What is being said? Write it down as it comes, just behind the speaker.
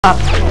Well,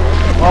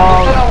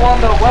 then I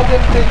wonder why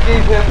didn't they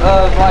give him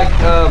like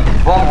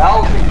Von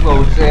Helsing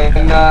clothes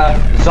in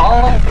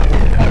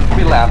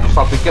Zombieland or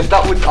something? Because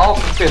that would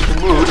also fit the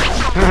mood.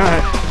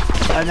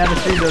 I've never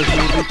seen those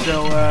movies,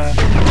 so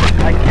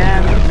I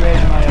can't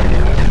raise my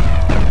opinion.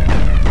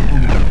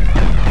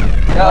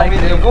 Yeah, like, I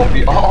mean it would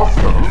be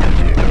awesome.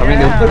 I mean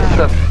it would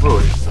set the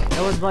mood.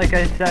 It was like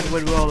I said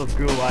with World of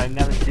Goo, I've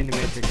never seen the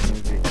Matrix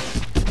movie.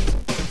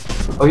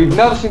 Oh, you've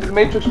never seen the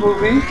Matrix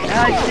movie?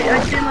 Yeah,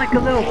 I've seen like a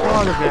little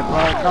part of it,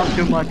 but not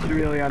too much to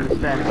really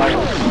understand. I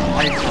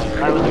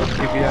was if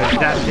you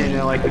stepped in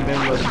like the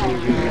middle of the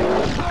movie.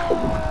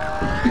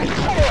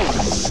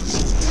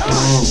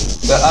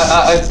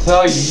 I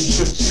tell you, you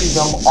should see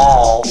them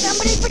all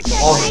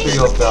three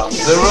of them.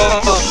 They're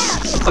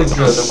really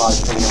good in my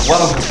opinion.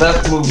 One of the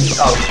best movies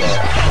out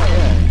there.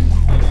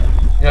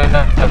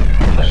 Yeah,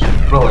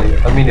 really.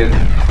 I mean,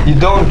 you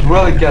don't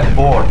really get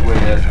bored with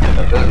it.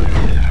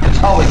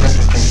 It's always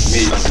interesting to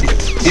me.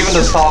 Even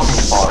the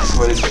talking part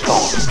where it's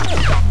talking.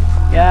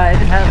 Yeah,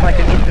 it has like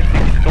an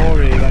interesting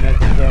story when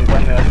it's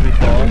we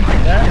talk.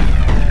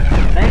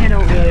 Then you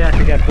don't really have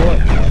to get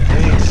bored.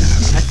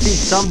 I've seen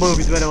some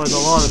movies where there was a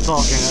lot of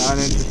talking and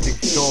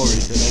uninteresting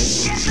stories, and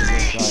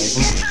it's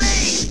like.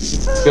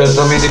 Because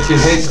I mean, if you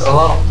hate a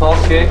lot of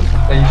talking,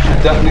 then you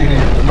should definitely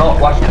not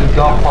watch The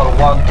Godfather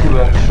 1, 2,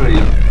 and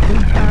 3.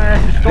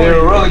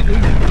 They're really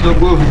good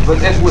movies, but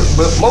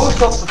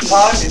most of the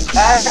time it's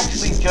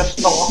actually just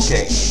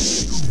talking.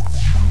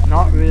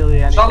 Not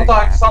really anything.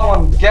 Sometimes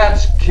someone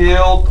gets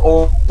killed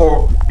or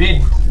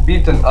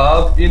beaten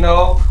up, you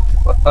know,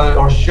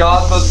 or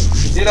shot, but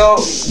you know,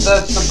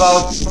 that's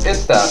about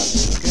it then.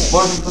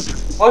 Most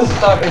of the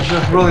time it's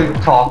just really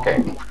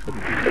talking.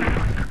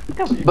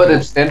 But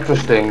it's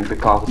interesting, the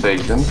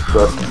conversations,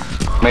 but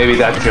maybe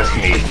that's just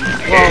me.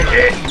 Well,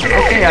 okay,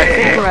 I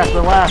think we're at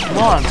the last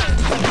one.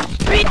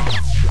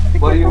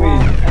 What do you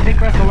mean? I think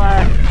we're at the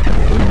last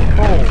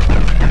pole.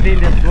 I think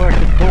this works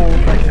the pole,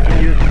 like you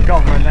can use the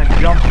cover and then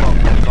jump from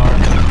it, but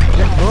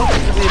this looks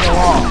to be the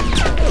long.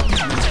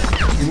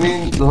 You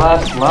mean the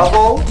last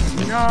level?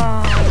 No,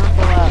 not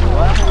the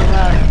last level, the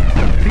last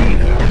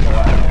piece of the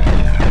level.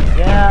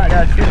 Yeah,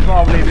 that should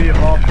probably be a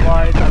boss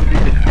fight. I would be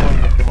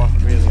disappointed if there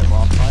wasn't really a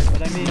boss fight,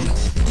 but I mean,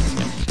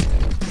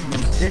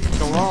 this is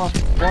the last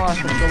boss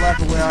of the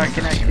level where I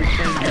can actually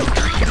change it.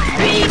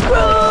 I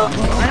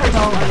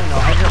don't know,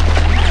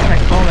 I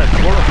call it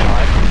bullet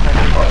time.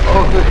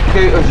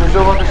 Okay, so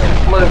what does this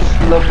place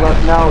look like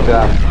now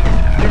then?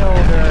 Still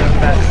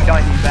that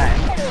shiny bang.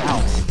 Ow.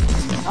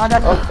 Oh,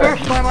 that's the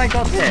first time I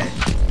got this.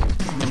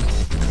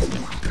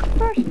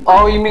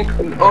 Oh, you mean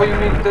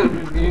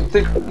you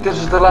think this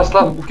is the last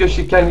level because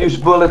you can use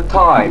bullet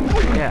time?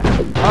 Yeah.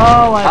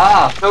 Oh,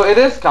 so it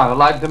is kind of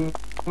like the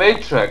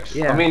Matrix.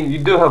 Yeah. I mean, you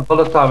do have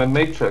bullet time in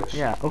Matrix.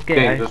 Yeah. Okay.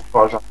 Games, as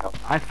far as I know.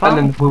 I found.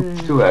 And in the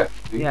movies too,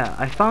 actually. Yeah,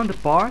 I found the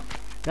part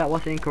that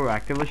was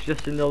incorrect. It was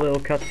just in the little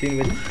cutscene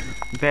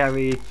with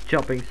Barry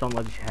chopping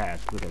someone's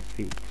head with his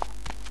feet.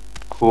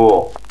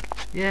 Cool.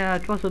 Yeah,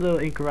 it was a little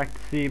incorrect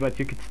to see, but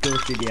you could still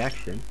see the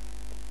action.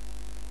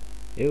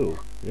 Ew,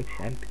 looks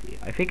empty.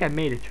 I think I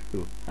made it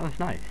through. That was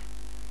nice.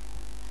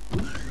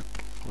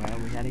 Where are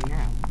we heading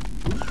now?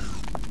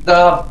 I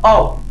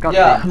want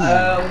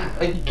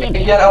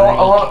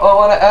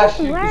to ask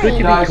you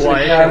guys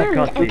again.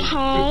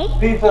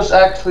 Leave us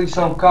actually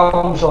some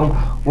comments on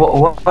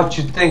what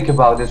you think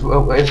about this,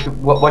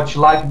 what you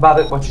like about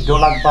it, what you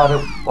don't like about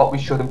it, what we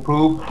should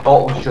improve,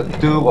 what we should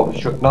do, what we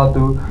should not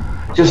do.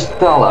 Just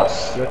tell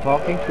us. You're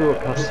talking to a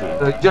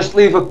cutscene. Just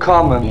leave a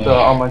comment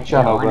on my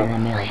channel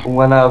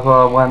when I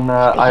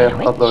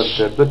upload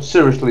it. But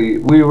seriously,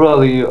 we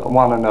really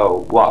want to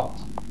know what.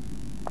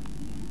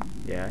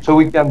 Yeah. So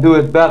we can do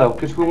it better,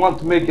 because we want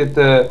to make it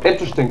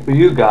interesting for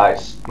you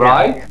guys,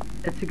 right? Yeah.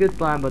 It's a good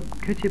plan, but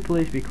could you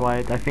please be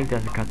quiet? I think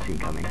there's a cutscene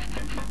coming.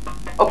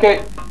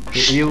 Okay.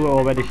 You were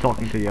already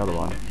talking to the other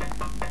one.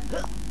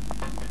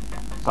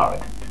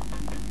 Sorry.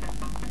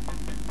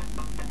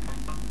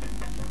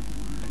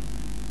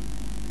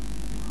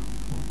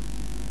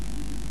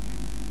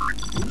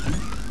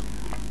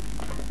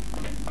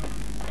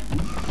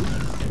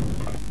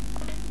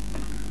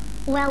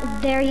 Well,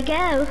 there you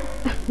go,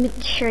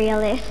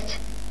 materialist.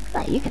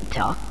 Well, you can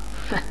talk.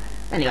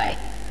 Anyway,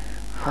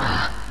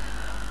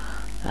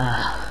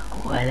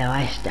 where do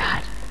I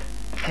start?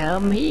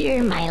 Come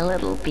here, my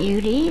little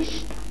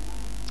beauties.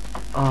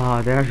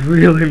 Oh, there's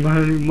really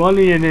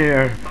money in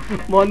here.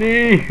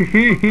 Money!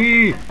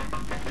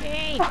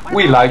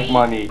 We like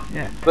money.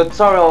 Yeah. But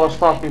sorry, I was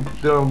talking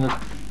during the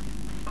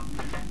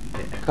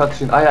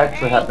cutscene. I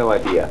actually had no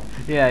idea.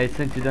 Yeah,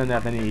 since you don't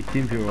have any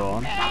team viewer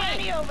on.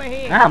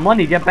 Ah,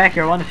 money, get back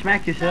here. I want to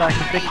smack you so I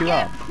can pick you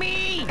up.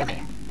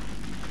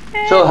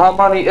 So how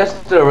many is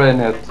there in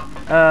it?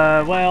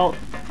 Well,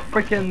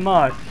 freaking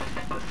much.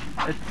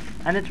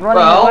 It's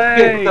running well, away.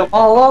 pick them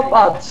all up,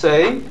 I'd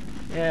say.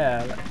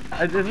 Yeah,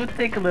 it would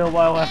take a little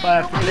while if I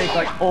have to take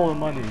like all the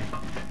money.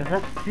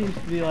 Because that seems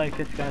to be like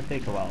it's gonna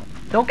take a while.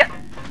 Don't get...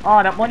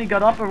 Oh, that money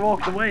got up and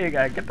walked away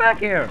again. Get back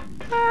here.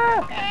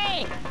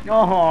 Hey!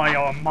 Oh,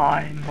 you're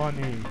mine,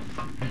 money.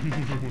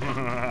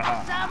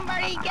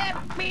 Somebody get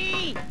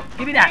me!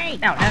 Give me that. Hey.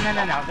 No,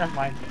 that's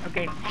mine.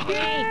 Okay.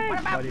 Hey, what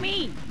about Buddy.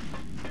 me?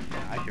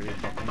 Yeah, I should really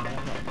stop doing that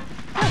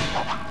as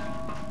well.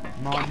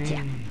 Money.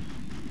 Gotcha.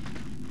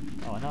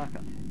 Oh, now I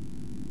got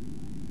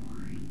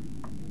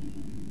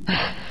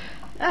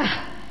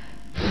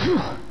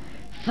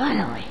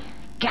Finally,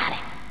 got it.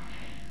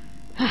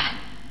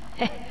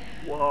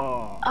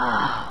 Whoa.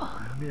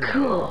 Oh,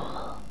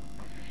 cool.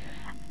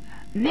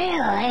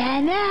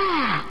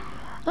 Millionaire!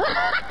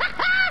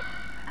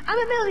 I'm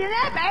a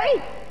millionaire,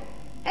 Barry!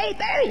 Hey,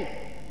 Barry!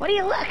 What are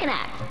you looking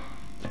at?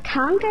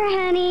 Conker,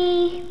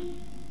 honey.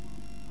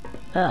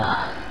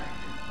 Oh.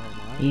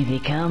 Easy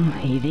come,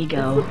 easy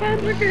go.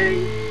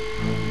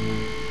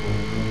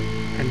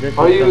 And this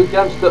Are you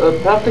against the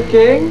Panther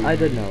King? I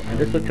don't know. And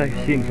this looks like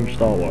a scene from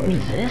Star Wars.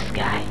 Who's this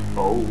guy?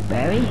 Oh.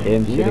 Barry?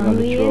 Him You sitting know on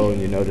who the he is? throne,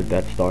 you know the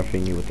Death Star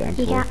thingy with the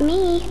He Emperor. got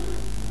me.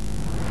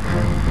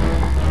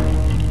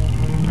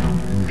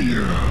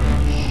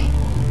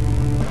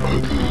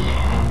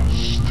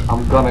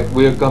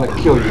 We're gonna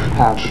kill you,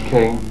 Panther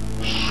King.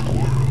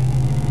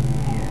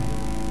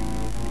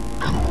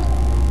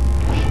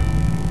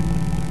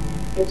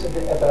 Dit is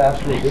even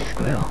aansluiten.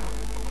 Squirrel.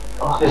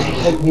 Dus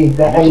dat is niet,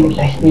 dat eigenlijk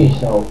echt niet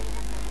zo.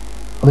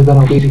 Want ik ben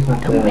al bezig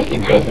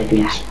met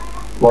iets.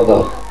 Wat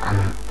dan?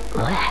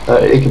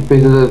 Ik heb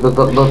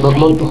dat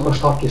loopt toch wel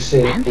strakjes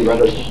zin, maar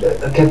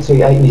dat kan zich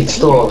eigenlijk niet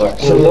storen.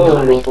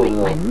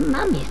 My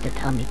mom used to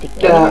tell me to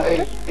Ja,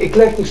 ik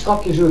leg die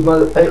strakjes uit,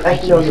 maar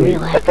echt jou niet.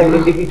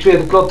 Ik zweer,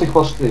 dat klopt toch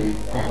wel stil.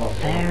 The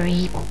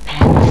very